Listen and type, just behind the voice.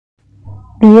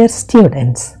Dear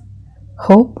students,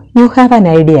 hope you have an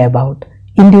idea about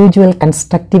individual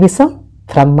constructivism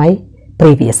from my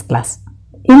previous class.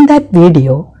 In that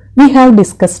video, we have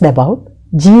discussed about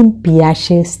Jean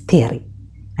Piaget's theory,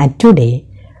 and today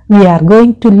we are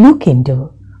going to look into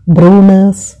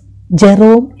Bruner's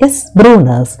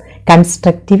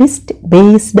constructivist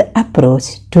based approach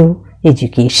to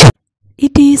education.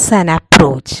 It is an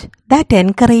approach that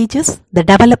encourages the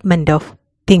development of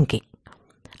thinking.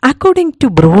 According to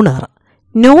Bruner,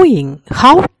 knowing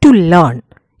how to learn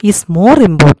is more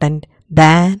important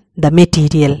than the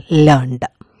material learned.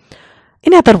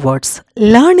 In other words,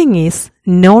 learning is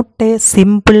not a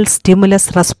simple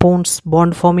stimulus-response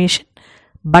bond formation,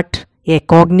 but a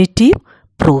cognitive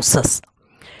process.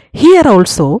 Here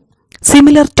also,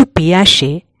 similar to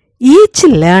Piaget, each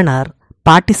learner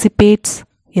participates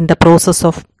in the process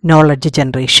of knowledge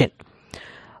generation.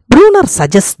 Bruner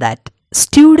suggests that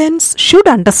students should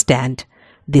understand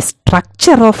the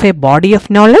structure of a body of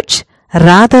knowledge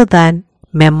rather than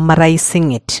memorizing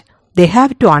it. They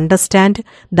have to understand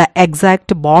the exact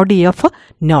body of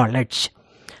knowledge.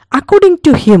 According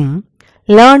to him,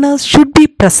 learners should be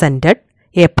presented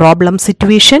a problem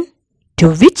situation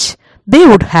to which they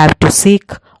would have to seek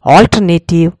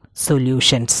alternative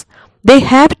solutions. They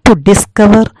have to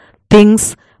discover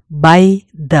things by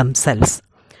themselves.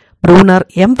 Bruner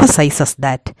emphasizes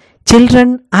that children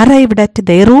arrived at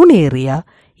their own area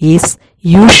is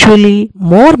usually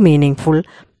more meaningful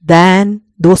than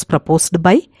those proposed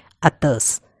by others.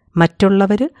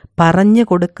 മറ്റുള്ളവർ പറഞ്ഞു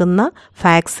കൊടുക്കുന്ന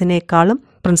ഫാക്ട്സിനേക്കാളും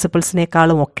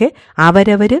പ്രിൻസിപ്പിൾസിനേക്കാളും ഒക്കെ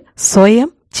അവരവർ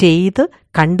സ്വയം ചെയ്ത്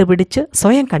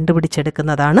സ്വയം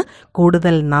കണ്ടുപിടിച്ചെടുക്കുന്നതാണ്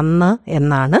കൂടുതൽ നന്ന്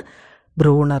എന്നാണ്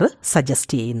ബ്രൂണർ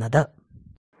സജസ്റ്റ് ചെയ്യുന്നത്.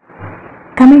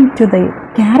 Coming to the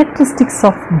characteristics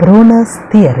of Bruner's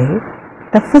theory,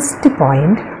 the first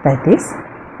point, that is,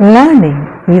 learning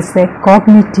is a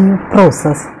cognitive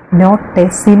process, not a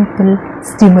simple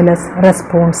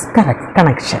stimulus-response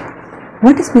connection.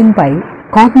 What is meant by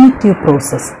cognitive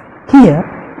process? Here,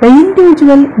 the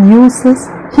individual uses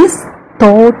his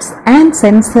thoughts and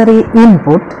sensory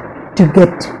input to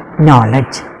get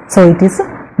knowledge. So, it is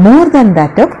more than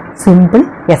that of simple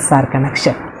SR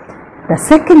connection. The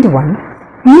second one,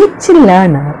 each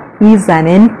learner is an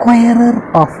inquirer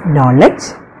of knowledge.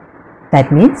 That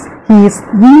means he is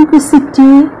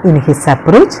inquisitive in his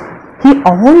approach. He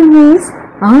always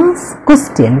asks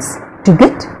questions to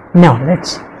get knowledge.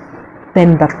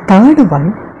 Then the third one,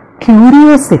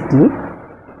 curiosity,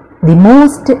 the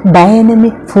most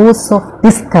dynamic force of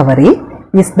discovery,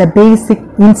 is the basic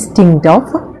instinct of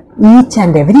each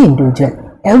and every individual.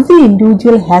 Every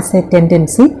individual has a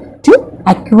tendency to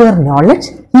acquire knowledge.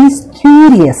 He is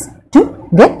curious to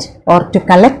get or to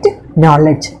collect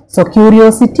knowledge. So,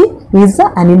 curiosity is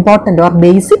an important or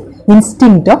basic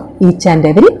instinct of each and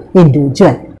every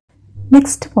individual.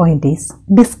 Next point is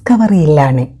discovery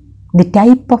learning. The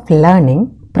type of learning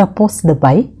proposed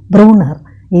by Bruner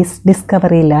is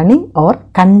discovery learning or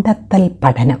kandattal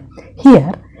padanam.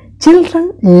 Here, children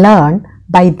learn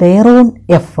by their own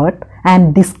effort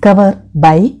and discover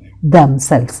by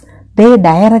themselves. They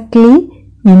directly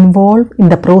involved in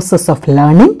the process of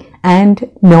learning, and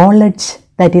knowledge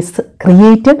that is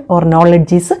created or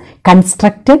knowledge is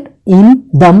constructed in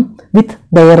them with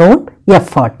their own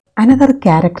effort. Another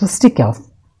characteristic of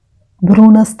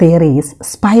Bruner's theory is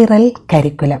spiral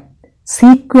curriculum,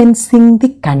 sequencing the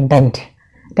content.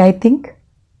 I think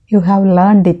you have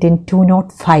learned it in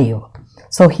 205.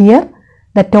 So here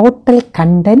the total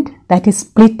content that is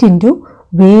split into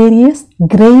various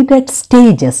graded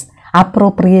stages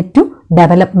appropriate to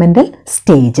developmental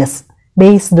stages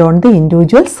based on the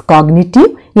individual's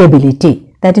cognitive ability.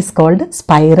 That is called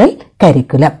spiral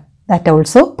curriculum. That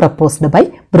also proposed by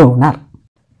Bruner.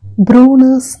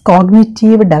 Bruner's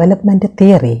cognitive development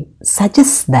theory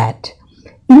suggests that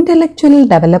intellectual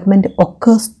development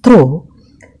occurs through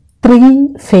three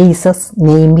phases,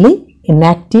 namely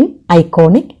inactive,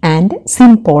 iconic and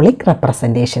symbolic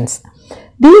representations.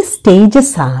 These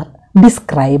stages are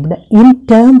described in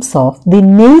terms of the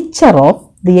nature of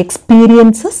the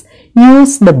experiences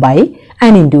used by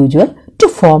an individual to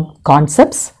form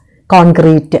concepts,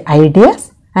 concrete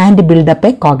ideas and build up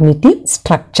a cognitive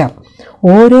structure.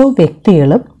 ഓരോ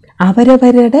വ്യക്തികളും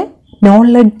അവരവരുടെ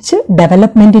knowledge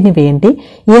ഡെവലപ്മെൻറ്റിന് വേണ്ടി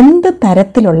എന്ത്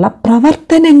തരത്തിലുള്ള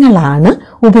പ്രവർത്തനങ്ങളാണ്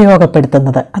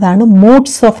ഉപയോഗപ്പെടുത്തുന്നത്, അതാണ്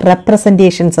modes of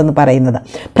representations എന്ന് പറയുന്നത്.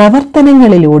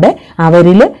 പ്രവർത്തനങ്ങളിലൂടെ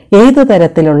അവരിൽ ഏത്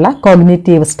തരത്തിലുള്ള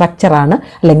കോഗ്നിറ്റീവ് സ്ട്രക്ചറാണ്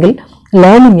അല്ലെങ്കിൽ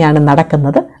ലേണിംഗ് ആണ്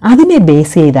നടക്കുന്നത്, അതിനെ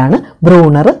ബേസ് ചെയ്താണ്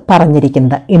ബ്രൂണർ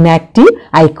പറഞ്ഞിരിക്കുന്നത് inactive,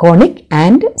 iconic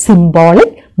and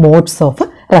symbolic modes of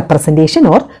representation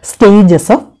or stages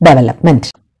of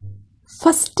development.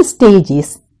 First stage is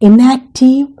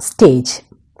inactive stage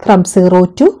from 0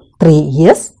 to 3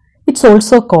 years. It's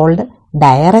also called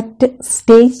direct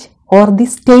stage or the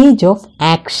stage of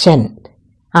action.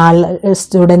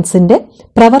 സ്റ്റുഡൻസിൻ്റെ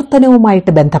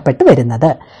പ്രവർത്തനവുമായിട്ട് ബന്ധപ്പെട്ട്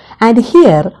വരുന്നത്. And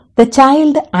here the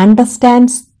child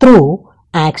understands through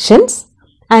actions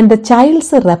and the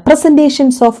child's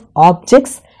representations of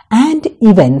objects and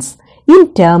events in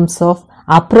terms of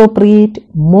appropriate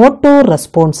motor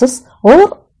responses or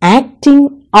acting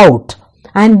out,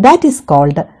 and that is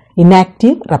called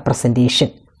inactive representation.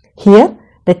 Here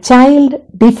the child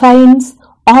defines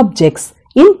objects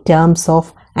in terms of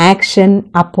action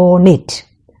upon it.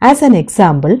 As an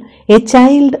example, a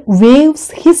child waves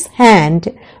his hand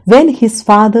when his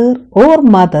father or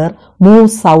mother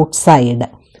moves outside.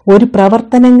 ഒരു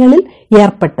പ്രവർത്തനങ്ങളിൽ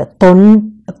ഏർപ്പെട്ട്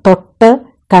തൊട്ട്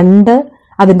കണ്ട്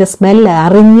അതിൻ്റെ smell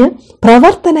അറിഞ്ഞ്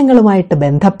പ്രവർത്തനങ്ങളുമായിട്ട്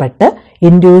ബന്ധപ്പെട്ട്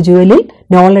ഇൻഡിവിജ്വലിൽ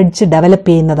knowledge develop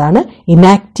ചെയ്യുന്നതാണ്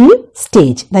inactive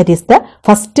stage. That is the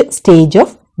first stage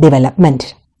of development.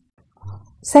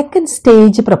 Second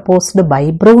stage proposed by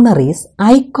Bruner is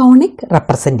iconic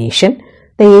representation.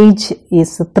 The age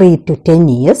is 3 to 10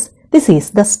 years. This is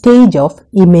the stage of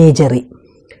imagery.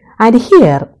 And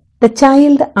here the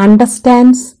child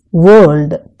understands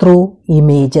world through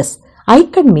images.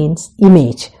 Icon means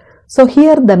image. So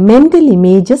here the mental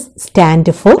images stand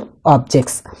for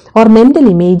objects, or mental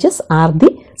images are the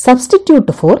substitute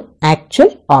for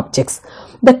actual objects.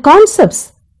 The concepts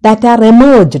that are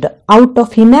emerged out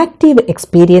of inactive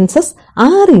experiences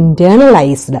are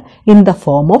internalized in the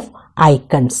form of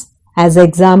icons. As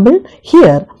example,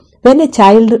 here when a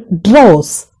child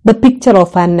draws the picture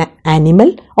of an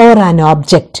animal or an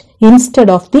object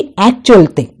instead of the actual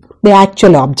thing, the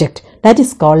actual object, that is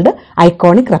called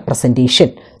iconic representation.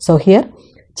 So here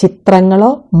ചിത്രങ്ങളോ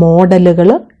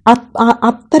മോഡലുകളോ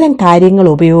അത്തരം കാര്യങ്ങൾ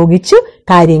ഉപയോഗിച്ച്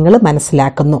കാര്യങ്ങൾ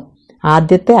മനസ്സിലാക്കുന്നു.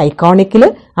 ആദ്യത്തെ ഐക്കോണിക്കിൽ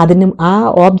അതിന് ആ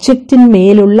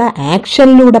ഓബ്ജക്റ്റിന്മേലുള്ള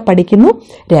ആക്ഷനിലൂടെ പഠിക്കുന്നു.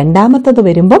 രണ്ടാമത്തത്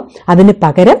വരുമ്പം അതിന്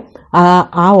പകരം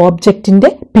ആ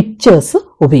ഓബ്ജക്റ്റിൻ്റെ പിക്ചേഴ്സ്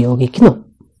ഉപയോഗിക്കുന്നു.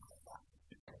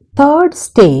 Third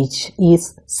stage is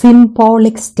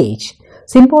symbolic stage.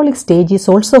 Symbolic stage is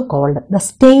also called the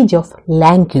stage of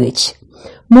language,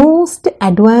 most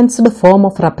advanced form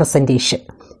of representation.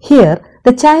 Here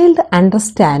the child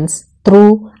understands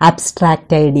through abstract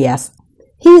ideas.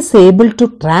 He is able to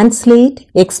translate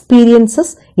experiences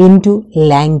into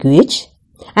language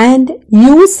and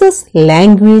uses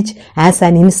language as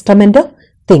an instrument of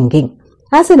thinking.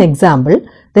 As an example,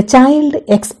 the child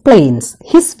explains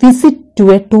his visit to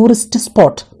a tourist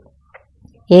spot.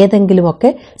 ഏതെങ്കിലുമൊക്കെ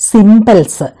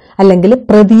symbols അല്ലെങ്കിൽ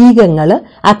പ്രതീകങ്ങൾ,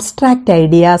 abstract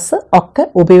ideas ഒക്കെ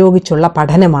ഉപയോഗിച്ചുള്ള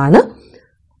പഠനമാണ്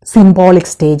symbolic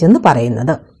stage എന്ന്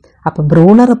പറയുന്നത്. അപ്പോൾ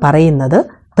Bruner പറയുന്നത്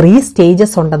 3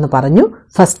 stages ഉണ്ടെന്ന് പറഞ്ഞു.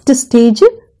 First stage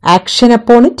action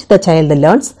upon it the child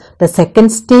learns. The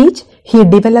second stage he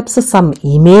develops some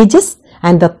images.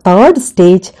 And the third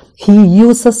stage he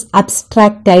uses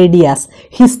abstract ideas.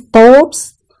 His thoughts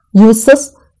uses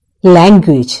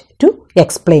language to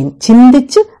explain.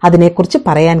 ചിന്തിച്ച് അതിനെക്കുറിച്ച്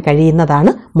പറയാൻ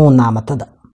കഴിയുന്നതാണ് മൂന്നാമത്തത്.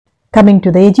 Coming to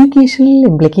the educational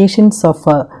implications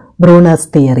of Brunner's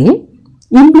theory,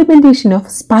 implementation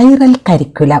of spiral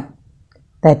curriculum.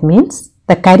 That means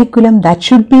the curriculum that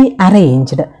should be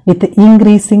arranged with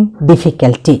increasing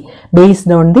difficulty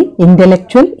based on the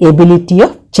intellectual ability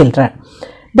of children.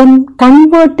 Then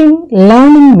converting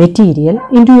learning material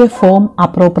into a form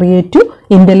appropriate to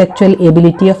intellectual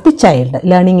ability of the child.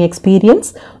 Learning experience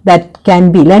that can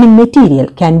be, learning material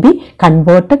can be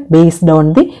converted based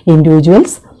on the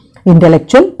individual's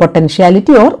intellectual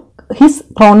potentiality or his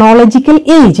chronological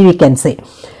age, we can say.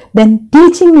 Then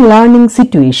teaching learning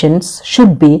situations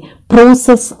should be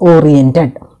process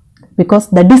oriented, because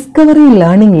the discovery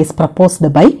learning is proposed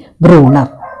by Bruner.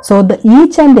 So the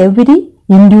each and every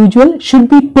individual should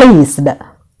be placed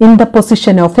in the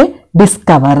position of a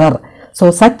discoverer. So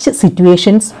such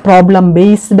situations, problem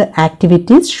based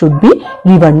activities should be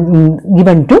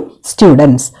given to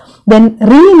students. Then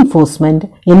reinforcement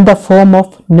in the form of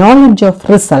knowledge of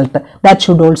result, that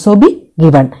should also be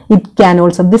given. It can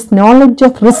also, this knowledge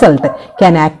of result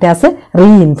can act as a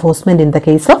reinforcement in the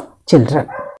case of children.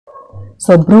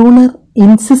 So Bruner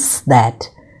insists that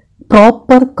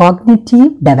proper cognitive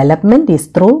development is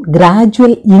through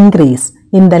gradual increase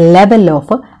in the level of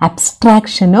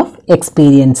abstraction of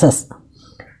experiences.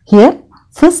 Here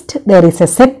first there is a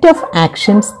set of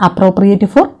actions appropriate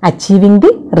for achieving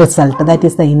the result, that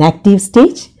is the inactive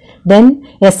stage. Then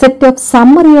a set of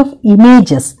summary of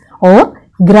images or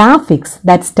graphics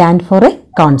that stand for a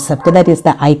concept, that is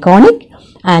the iconic.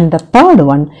 And the third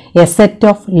one, a set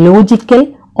of logical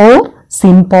or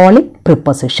symbolic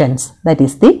prepositions. That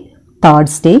is the third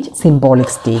stage, symbolic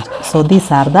stage. So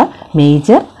these are the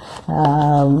major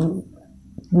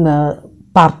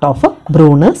part of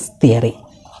Bruner's theory.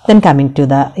 Then coming to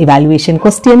the evaluation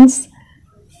questions.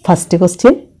 First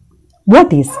question,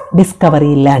 what is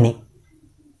discovery learning?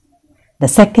 The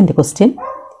second question,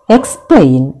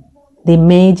 explain the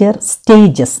major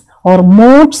stages or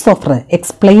modes of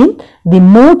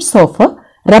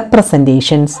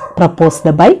representations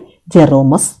proposed by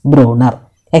Jerome Bruner.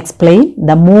 Explain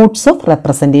the modes of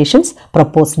representations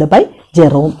proposed by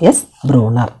Jerome S.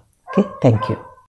 Bruner. Okay, thank you.